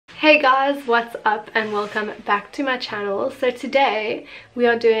Hey guys, what's up and welcome back to my channel. So today we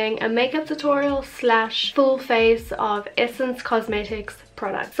are doing a makeup tutorial slash full face of Essence Cosmetics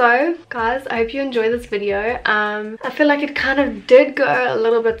product. So guys, I hope you enjoy this video. I feel like it kind of did go a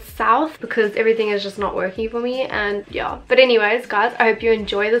little bit south because everything is just not working for me, and yeah, but anyways guys, I hope you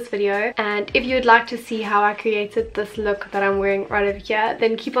enjoy this video, and if you would like to see how I created this look that I'm wearing right over here,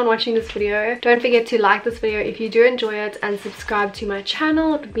 then keep on watching this video. Don't forget to like this video if you do enjoy it and subscribe to my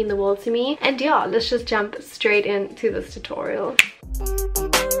channel. It would mean the world to me. And yeah, let's just jump straight into this tutorial.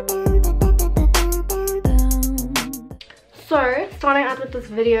 So, starting out with this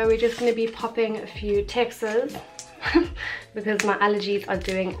video, we're just going to be popping a few textures because my allergies are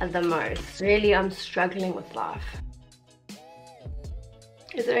doing the most. Really, I'm struggling with life.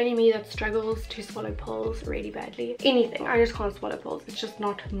 Is it only me that struggles to swallow pills really badly? Anything, I just can't swallow pills. It's just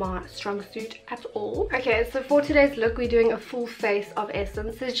not my strong suit at all. Okay, so for today's look, we're doing a full face of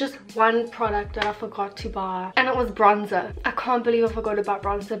Essence. There's just one product that I forgot to buy, and it was bronzer. I can't believe I forgot about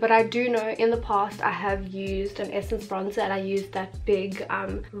bronzer, but I do know in the past I have used an Essence bronzer, and I used that big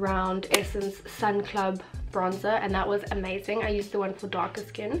round Essence Sun Club bronzer, and that was amazing. I used the one for darker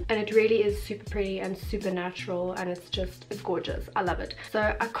skin, and it really is super pretty and super natural, and it's gorgeous. I love it. So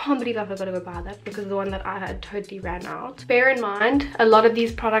I can't believe I forgot to go buy that because the one that I had totally ran out. Bear in mind, a lot of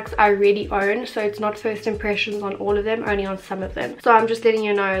these products I already own, so it's not first impressions on all of them, only on some of them. So I'm just letting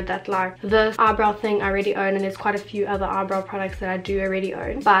you know that like this eyebrow thing I already own, and there's quite a few other eyebrow products that I do already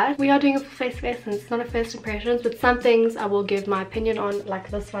own, but we are doing a full face of Essence. It's not a first impressions, but some things I will give my opinion on, like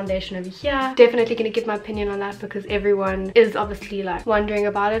this foundation over here. Definitely gonna give my opinion on that because everyone is obviously like wondering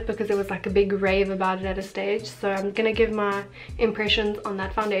about it because there was like a big rave about it at a stage. So I'm gonna give my impressions on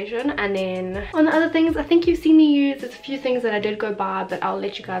that foundation, and then on the other things I think you've seen me use. There's a few things that I did go buy, but I'll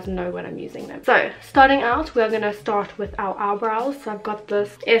let you guys know when I'm using them. So starting out, we're gonna start with our eyebrows. So I've got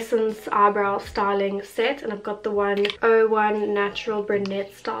this Essence eyebrow styling set, and I've got the 101 natural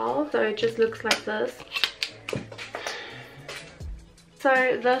brunette style. So it just looks like this.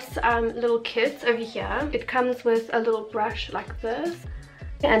 So this little kit over here, it comes with a little brush like this,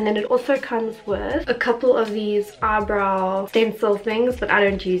 and then it also comes with a couple of these eyebrow stencil things, but I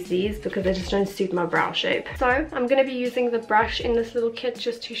don't use these because they just don't suit my brow shape. So I'm going to be using the brush in this little kit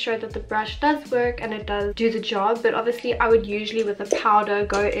just to show that the brush does work and it does do the job. But obviously I would usually with a powder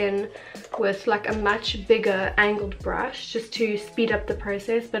go in with like a much bigger angled brush just to speed up the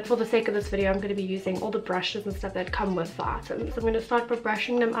process, but for the sake of this video I'm going to be using all the brushes and stuff that come with the items. I'm going to start by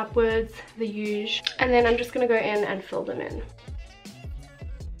brushing them upwards, the usual, and then I'm just going to go in and fill them in.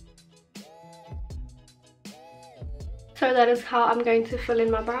 So that is how I'm going to fill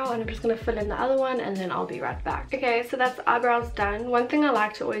in my brow, and I'm just going to fill in the other one and then I'll be right back. Okay, so that's eyebrows done. One thing I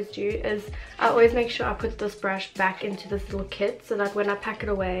like to always do is I always make sure I put this brush back into this little kit so that when I pack it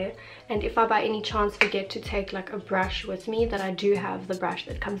away, and if I by any chance forget to take like a brush with me, that I do have the brush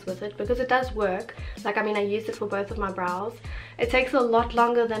that comes with it, because it does work. Like, I mean, I used it for both of my brows. It takes a lot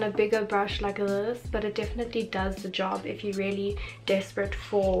longer than a bigger brush like this, but it definitely does the job if you're really desperate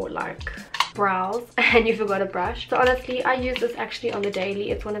for like brows and you forgot a brush. So honestly, I use this actually on the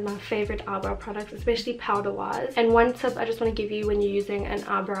daily. It's one of my favorite eyebrow products, especially powder wise. And one tip I just want to give you when you're using an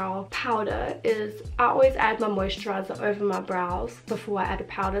eyebrow powder is I always add my moisturizer over my brows before I add a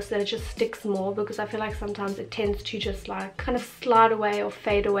powder so that it just sticks more, because I feel like sometimes it tends to just like kind of slide away or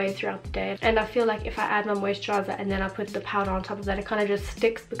fade away throughout the day, and I feel like if I add my moisturizer and then I put the powder on top of that, it kind of just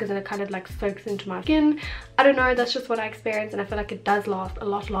sticks because then it kind of like soaks into my skin. I don't know, that's just what I experience, and I feel like it does last a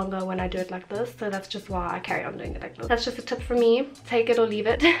lot longer when I do it like this, so that's just why I carry on doing it like this. That's just a tip from me, take it or leave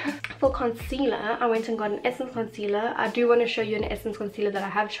it. For concealer, I went and got an Essence concealer. I do want to show you an Essence concealer that I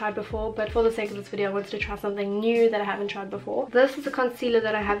have tried before, but for the sake of this video I wanted to try something new that I haven't tried before. This is a concealer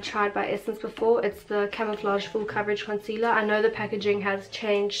that I have tried by Essence before. It's the Camouflage Full Coverage Concealer. I know the packaging has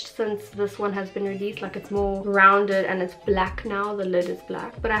changed since this one has been released, like it's more rounded and it's black now, the lid is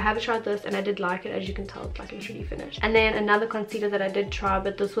black, but I have tried this and I did like it. As you can tell, it's like literally finished. And then another concealer that I did try,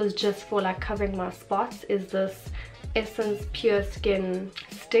 but this was just for like covering my spots, is this Essence Pure Skin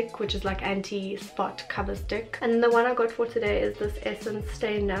stick, which is like anti-spot cover stick. And the one I got for today is this Essence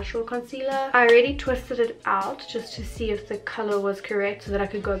Stay Natural concealer. I already twisted it out just to see if the color was correct so that I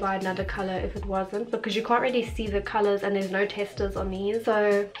could go buy another color if it wasn't, because you can't really see the colors and there's no testers on these.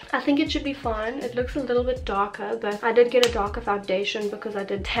 So I think it should be fine. It looks a little bit darker, but I did get a darker foundation because I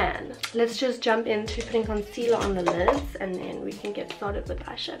did tan. Let's just jump into putting concealer on the lids and then we can get started with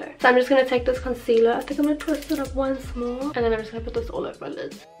eyeshadow. So I'm just going to take this concealer, I think I'm going to twist it up once more, and then I'm just going to put this all over my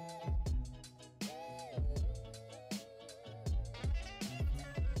lids.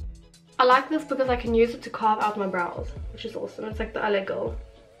 I like this because I can use it to carve out my brows, which is awesome. It's like the Gault.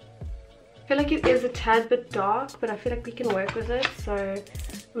 feel like it is a tad bit dark, but I feel like we can work with it, so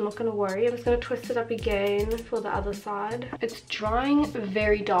I'm not gonna worry. I'm just gonna twist it up again for the other side. It's drying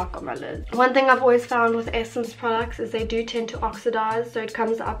very dark on my lid. One thing I've always found with Essence products is they do tend to oxidize, so it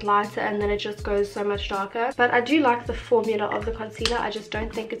comes out lighter and then it just goes so much darker. But I do like the formula of the concealer. I just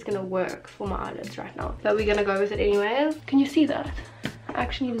don't think it's gonna work for my eyelids right now, but we're gonna go with it anyways. Can you see that? I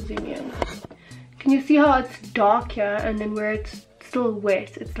actually need to zoom in. Can you see how it's dark here, and then where it's still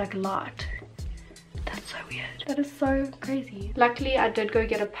wet, it's like light? That's so weird. That is so crazy. Luckily, I did go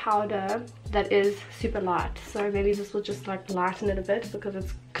get a powder that is super light, so maybe this will just like lighten it a bit because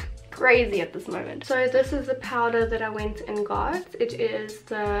it's crazy at this moment. So this is the powder that I went and got. It is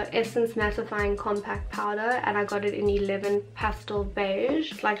the Essence Mattifying Compact Powder, and I got it in 11 Pastel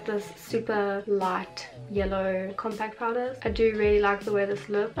Beige. It's like this super light yellow compact powders. I do really like the way this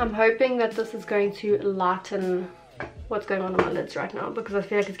looks. I'm hoping that this is going to lighten what's going on my lids right now, because I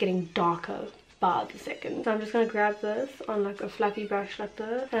feel like it's getting darker by the second. So I'm just going to grab this on like a fluffy brush like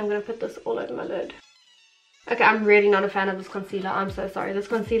this, and I'm going to put this all over my lid. Okay, I'm really not a fan of this concealer. I'm so sorry. This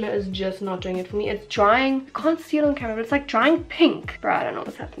concealer is just not doing it for me. It's drying. I can't see it on camera, but it's like drying pink. Bro, I don't know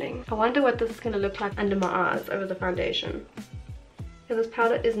what's happening. I wonder what this is going to look like under my eyes over the foundation. Yeah, this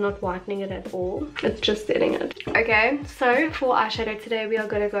powder is not whitening it at all. It's just setting it. Okay, so for eyeshadow today, we are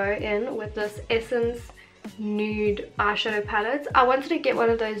going to go in with this Essence Nude Eyeshadow palettes. I wanted to get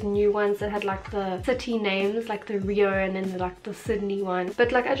one of those new ones that had like the city names, like the Rio and then like the Sydney one,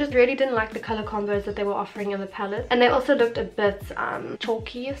 but like I just really didn't like the color combos that they were offering in the palette, and they also looked a bit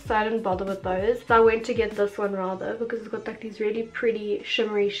chalky, so I didn't bother with those. So I went to get this one rather, because it's got like these really pretty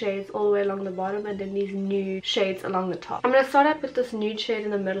shimmery shades all the way along the bottom and then these nude shades along the top. I'm going to start out with this nude shade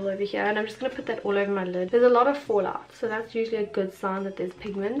in the middle over here, and I'm just going to put that all over my lid. There's a lot of fallout, so that's usually a good sign that there's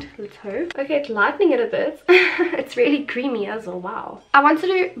pigment. Let's hope. Okay, it's lightening it a bit. It's really creamy as well. Wow. I wanted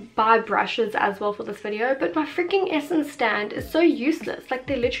to buy brushes as well for this video, but my freaking Essence stand is so useless. Like,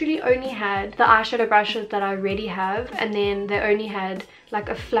 they literally only had the eyeshadow brushes that I already have, and then they only had like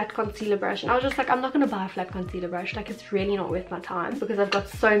a flat concealer brush, and I was just like, I'm not gonna buy a flat concealer brush. Like, it's really not worth my time because I've got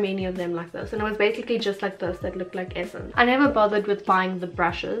so many of them like this, and it was basically just like this that looked like Essence. I never bothered with buying the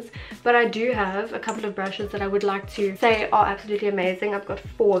brushes, but I do have a couple of brushes that I would like to say are absolutely amazing. I've got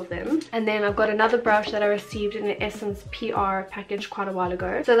 4 of them, and then I've got another brush that I received in an Essence PR package quite a while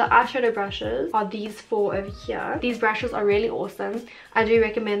ago. So the eyeshadow brushes are these 4 over here. These brushes are really awesome. I do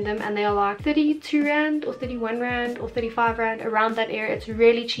recommend them, and they are like 32 Rand or 31 Rand or 35 Rand, around that area. It's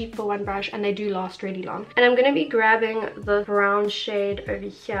really cheap for one brush, and they do last really long. And I'm going to be grabbing the brown shade over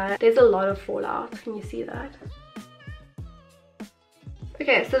here. There's a lot of fallout. Can you see that?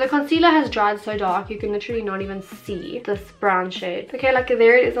 Okay, so the concealer has dried so dark you can literally not even see this brown shade. Okay, like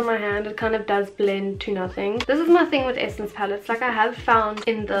there it is on my hand. It kind of does blend to nothing. This is my thing with Essence palettes. Like, I have found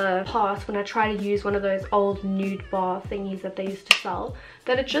in the past when I try to use one of those old nude bar thingies that they used to sell,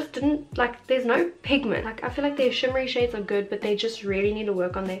 that it just didn't, like, there's no pigment. Like, I feel like their shimmery shades are good, but they just really need to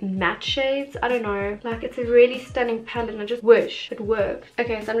work on their matte shades. I don't know. Like, it's a really stunning palette, and I just wish it worked.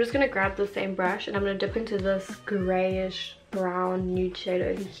 Okay, so I'm just gonna grab the same brush, and I'm gonna dip into this grayish brown nude shade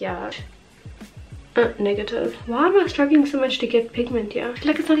over here. Negative. Why am I struggling so much to get pigment here? I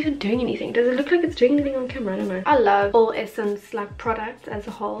feel like it's not even doing anything. Does it look like it's doing anything on camera? I don't know. I love all Essence like products as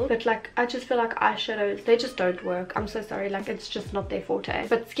a whole, but like I just feel like eyeshadows, they just don't work. I'm so sorry. Like, it's just not their forte.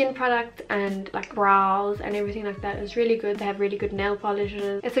 But skin products and like brows and everything like that is really good. They have really good nail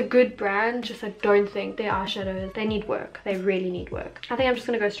polishes. It's a good brand, just I don't think their eyeshadows, they need work. They really need work. I think I'm just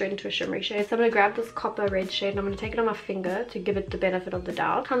gonna go straight into a shimmery shade. So I'm gonna grab this copper red shade, and I'm gonna take it on my finger to give it the benefit of the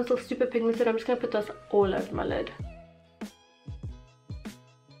doubt. Comes all super pigmented. I'm just gonna put this all over my lid.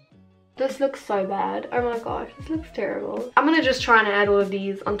 This looks so bad. Oh my gosh, this looks terrible. I'm gonna just try and add all of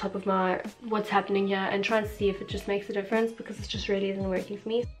these on top of my what's happening here and try and see if it just makes a difference, because it just really isn't working for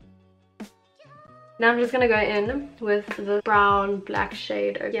me. Now I'm just gonna go in with the brown black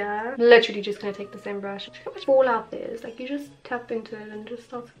shade over here. I'm literally just gonna take the same brush. Look how much fallout there is. Like, you just tap into it and it just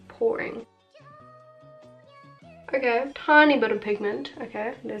starts pouring. Okay, tiny bit of pigment.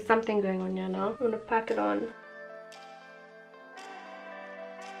 Okay, there's something going on here now. I'm gonna pack it on.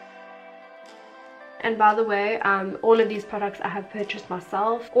 And by the way, all of these products I have purchased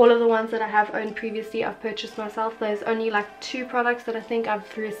myself. All of the ones that I have owned previously, I've purchased myself. There's only like 2 products that I think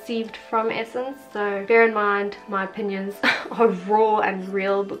I've received from Essence. So bear in mind, my opinions are raw and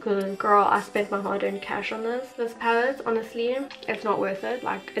real, because girl, I spent my hard-earned cash on this. This palette, honestly, it's not worth it.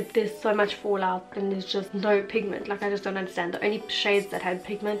 Like, there's so much fallout and there's just no pigment. Like, I just don't understand. The only shades that had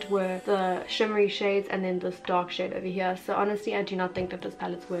pigment were the shimmery shades and then this dark shade over here. So honestly, I do not think that this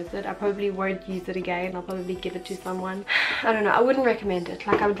palette's worth it. I probably won't use it again again, I'll probably give it to someone. I don't know, I wouldn't recommend it.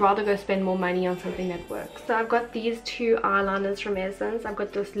 Like, I would rather go spend more money on something that works. So I've got these two eyeliners from Essence. I've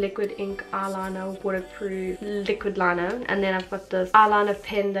got this liquid ink eyeliner, waterproof liquid liner, and then I've got this eyeliner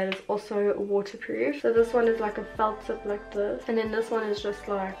pen that is also waterproof. So this one is like a felt tip like this, and then this one is just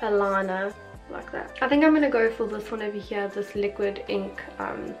like a liner like that. I think I'm gonna go for this one over here, this liquid ink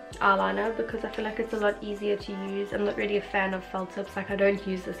eyeliner, because I feel like it's a lot easier to use. I'm not really a fan of felt tips, like I don't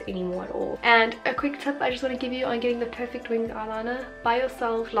use this anymore at all. And a quick tip I just want to give you on getting the perfect winged eyeliner: buy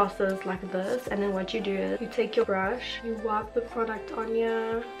yourself glosses like this, and then what you do is you take your brush, you wipe the product on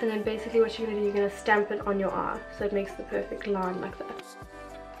you, and then basically what you're gonna do, you're gonna stamp it on your eye so it makes the perfect line like that.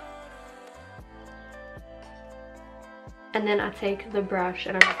 And then I take the brush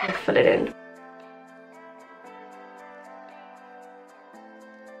and I'm just gonna fill it in.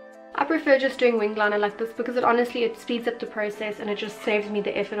 I prefer just doing wing liner like this because it speeds up the process and it just saves me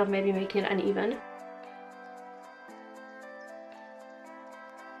the effort of maybe making it uneven.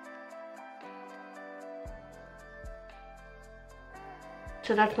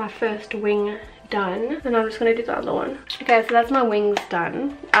 So that's my first wing done, and I'm just going to do the other one. Okay, so that's my wings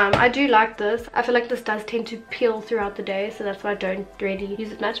done. I do like this. I feel like this does tend to peel throughout the day, so that's why I don't really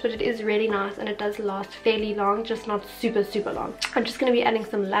use it much, but it is really nice and it does last fairly long, just not super long. I'm just going to be adding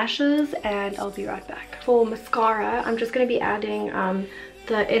some lashes and I'll be right back. For mascara, I'm just going to be adding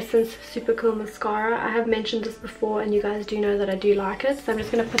the Essence Supercurl mascara. I have mentioned this before and you guys do know that I do like it, so I'm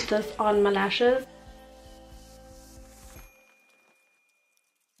just going to put this on my lashes.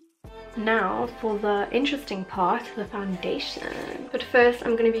 Now for the interesting part, the foundation. But first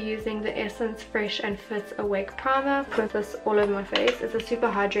I'm going to be using the Essence Fresh and Fit Awake primer. Put this all over my face. It's a super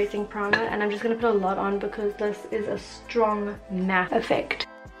hydrating primer and I'm just going to put a lot on because this is a strong matte effect.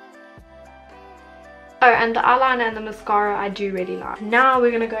 Oh, and the eyeliner and the mascara I do really like. Now we're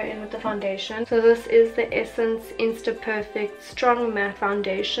going to go in with the foundation. So this is the Essence Instaperfect Strong Matte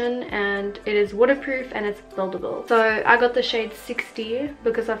Foundation, and it is waterproof and it's buildable. So I got the shade 60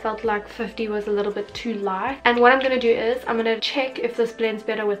 because I felt like 50 was a little bit too light. And what I'm going to do is I'm going to check if this blends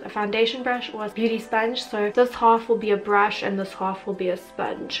better with a foundation brush or a beauty sponge. So this half will be a brush and this half will be a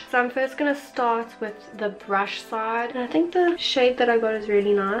sponge. So I'm first going to start with the brush side. And I think the shade that I got is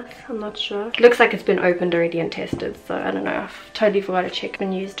really nice. I'm not sure. It looks like it's been opened already and tested, so I don't know, I've totally forgot to check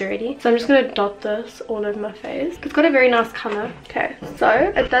and used already. So I'm just going to dot this all over my face. It's got a very nice color. Okay, so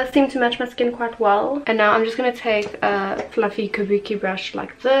it does seem to match my skin quite well, and now I'm just going to take a fluffy kabuki brush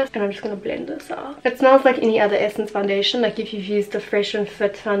like this and I'm just going to blend this out. It smells like any other Essence foundation. Like if you've used the Fresh and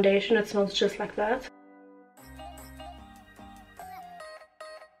Fit foundation, it smells just like that.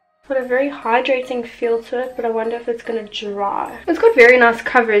 Got a very hydrating feel to it, but I wonder if it's going to dry. It's got very nice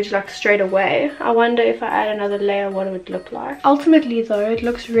coverage like straight away. I wonder if I add another layer what it would look like. Ultimately though, it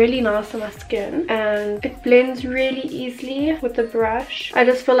looks really nice on my skin and it blends really easily with the brush. I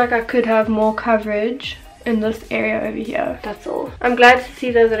just feel like I could have more coverage in this area over here. That's all. I'm glad to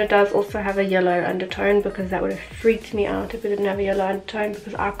see though that it does also have a yellow undertone, because that would have freaked me out if it didn't have a yellow undertone,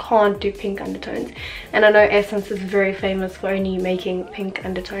 because I can't do pink undertones, and I know Essence is very famous for only making pink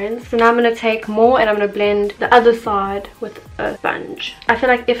undertones. So now I'm going to take more and I'm going to blend the other side with a sponge. I feel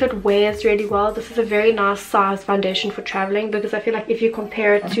like if it wears really well, this is a very nice size foundation for traveling, because I feel like if you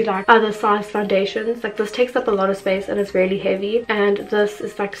compare it to like other size foundations, like this takes up a lot of space and it's really heavy, and this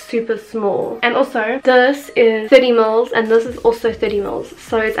is like super small. And also this is 30 mils and this is also 30 mils,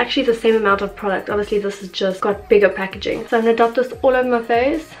 so it's actually the same amount of product. Obviously this has just got bigger packaging. So I'm going to dot this all over my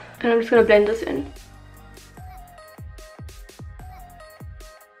face and I'm just going to blend this in.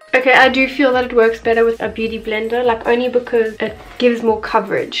 Okay, I do feel that it works better with a beauty blender, like only because it gives more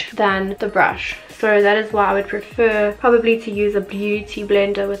coverage than the brush. So that is why I would prefer probably to use a beauty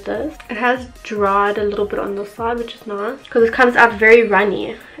blender with this. It has dried a little bit on this side, which is nice, because it comes out very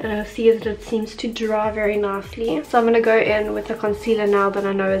runny. And I see that it seems to dry very nicely. So I'm going to go in with a concealer now that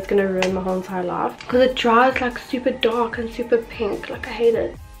I know is going to ruin my whole entire life, because it dries like super dark and super pink. Like I hate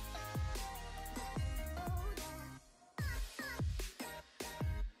it.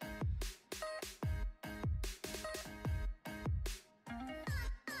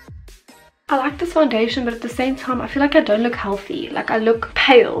 I like this foundation, but at the same time I feel like I don't look healthy. Like I look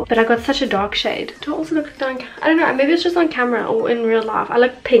pale, but I got such a dark shade. Do I also look like, I don't know, maybe it's just on camera or in real life. I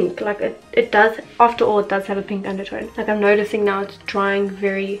look pink. Like it does, after all, it does have a pink undertone. Like I'm noticing now it's drying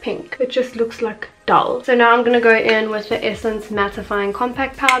very pink. It just looks like dull. So now I'm going to go in with the Essence Mattifying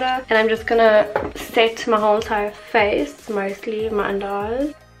Compact Powder, and I'm just going to set my whole entire face, mostly my under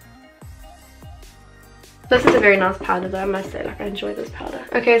eyes. This is a very nice powder though, I must say. Like, I enjoy this powder.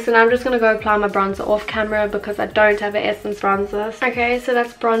 Okay, so now I'm just gonna go apply my bronzer off camera because I don't have an Essence bronzer. Okay, so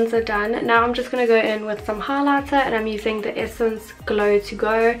that's bronzer done. Now I'm just gonna go in with some highlighter, and I'm using the Essence Glow to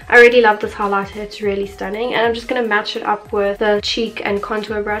Go. I really love this highlighter, it's really stunning. And I'm just gonna match it up with the cheek and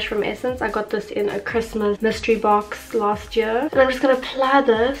contour brush from Essence. I got this in a Christmas mystery box last year. And I'm just gonna apply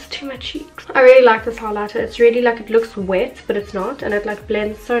this to my cheeks. I really like this highlighter. It's really like, it looks wet, but it's not. And it like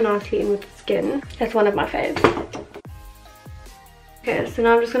blends so nicely in with the skin. That's one of my faves. Okay, so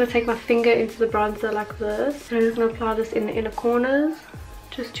now I'm just going to take my finger into the bronzer like this. And I'm just going to apply this in the inner corners.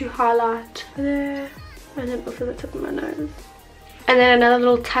 Just to highlight there. And then also the tip of my nose. And then another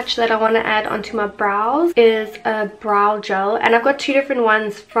little touch that I want to add onto my brows is a brow gel. And I've got two different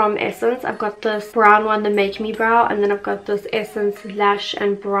ones from Essence. I've got this brown one, the Make Me Brow. And then I've got this Essence Lash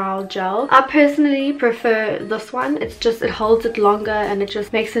and Brow Gel. I personally prefer this one. It's just, it holds it longer and it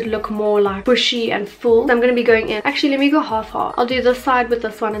just makes it look more like bushy and full. So I'm going to be going in. Actually, let me go half-half. I'll do this side with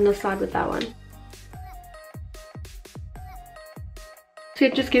this one and this side with that one. So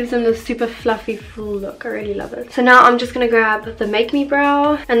it just gives them this super fluffy full look. I really love it. So now I'm just going to grab the Make Me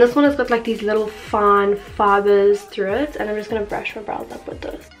Brow. And this one has got like these little fine fibers through it. And I'm just going to brush my brows up with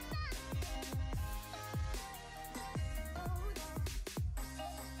this.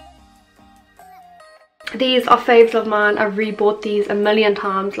 These are faves of mine. I've rebought these a million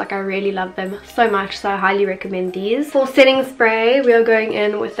times. Like, I really love them so much, so I highly recommend these. For setting spray, we are going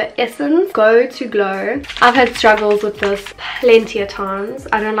in with the Essence Go to Glow. I've had struggles with this plenty of times.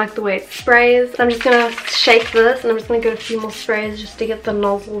 I don't like the way it sprays. So I'm just gonna shake this, and I'm just gonna get a few more sprays just to get the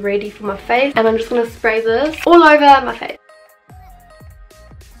nozzle ready for my face. And I'm just gonna spray this all over my face.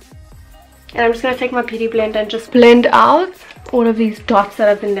 And I'm just going to take my beauty blender and just blend out all of these dots that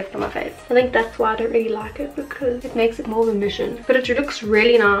have been left on my face. I think that's why I don't really like it, because it makes it more of a mission. But it looks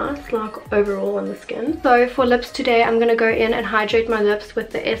really nice, like, overall on the skin. So for lips today, I'm going to go in and hydrate my lips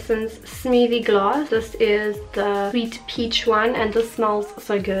with the Essence Smoothie Gloss. This is the Sweet Peach one, and this smells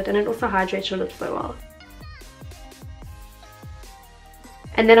so good. And it also hydrates your lips so well.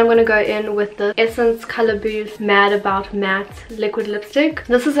 And then I'm going to go in with the Essence Color Boost Mad About Matte liquid lipstick.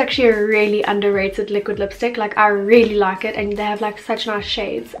 This is actually a really underrated liquid lipstick. Like, I really like it, and they have like such nice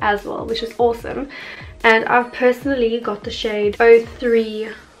shades as well, which is awesome. And I've personally got the shade 03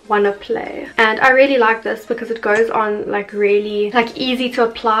 Wanna Play, and I really like this because it goes on like really like easy to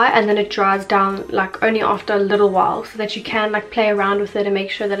apply, and then it dries down like only after a little while, so that you can like play around with it and make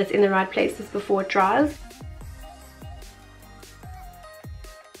sure that it's in the right places before it dries.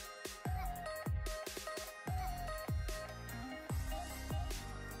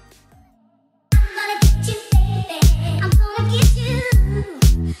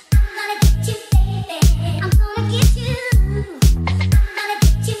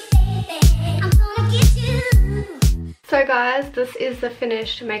 So guys, this is the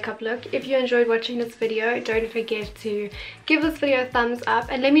finished makeup look. If you enjoyed watching this video, don't forget to give this video a thumbs up,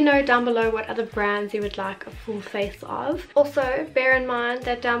 and let me know down below what other brands you would like a full face of. Also, bear in mind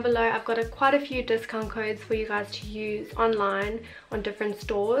that down below I've got quite a few discount codes for you guys to use online on different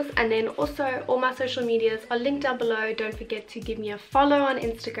stores, and then also all my social medias are linked down below. Don't forget to give me a follow on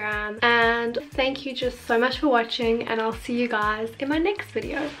Instagram, and thank you just so much for watching, and I'll see you guys in my next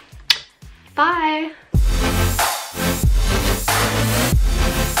video. Bye!